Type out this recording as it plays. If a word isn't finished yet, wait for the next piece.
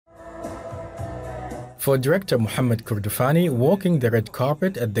For director Mohamed Kordofani, walking the red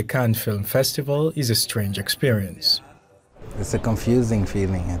carpet at the Cannes Film Festival is a strange experience. It's a confusing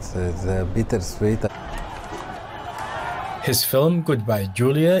feeling. It's a bittersweet. His film, Goodbye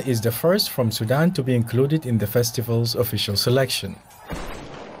Julia, is the first from Sudan to be included in the festival's official selection.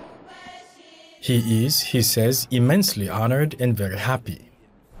 He says, immensely honored and very happy.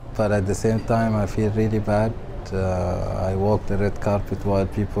 But at the same time, I feel really bad. I walk the red carpet while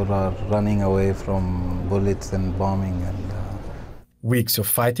people are running away from bullets and bombing. Weeks of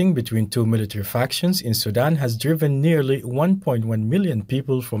fighting between two military factions in Sudan has driven nearly 1.1 million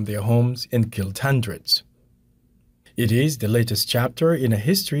people from their homes and killed hundreds. It is the latest chapter in a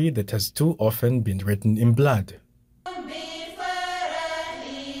history that has too often been written in blood.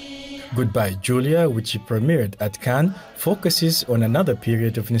 Goodbye Julia, which premiered at Cannes, focuses on another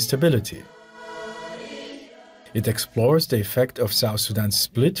period of instability. It explores the effect of South Sudan's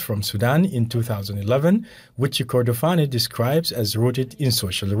split from Sudan in 2011, which Kordofani describes as rooted in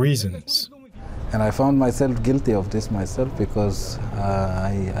social reasons. And I found myself guilty of this myself because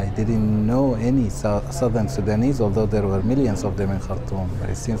I didn't know any Southern Sudanese, although there were millions of them in Khartoum. But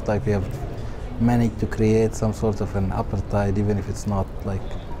it seems like we have managed to create some sort of an apartheid, even if it's not like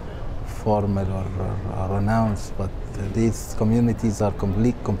formal or announced, but these communities are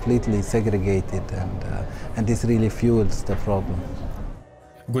completely segregated, and this really fuels the problem.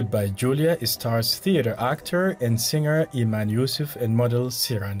 Goodbye Julia stars theater actor and singer Iman Yusuf and model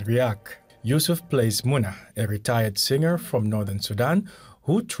Siran Riak. Yusuf plays Muna, a retired singer from northern Sudan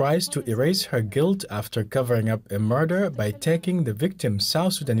who tries to erase her guilt after covering up a murder by taking the victim's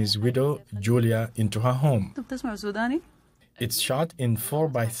South Sudanese widow, Julia, into her home. It's shot in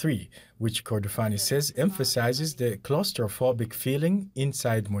 4:3, which Kordofani says emphasizes the claustrophobic feeling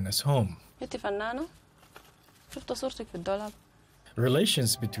inside Muna's home.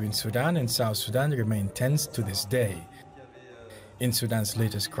 Relations between Sudan and South Sudan remain tense to this day. In Sudan's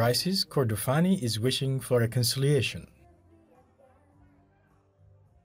latest crisis, Kordofani is wishing for reconciliation.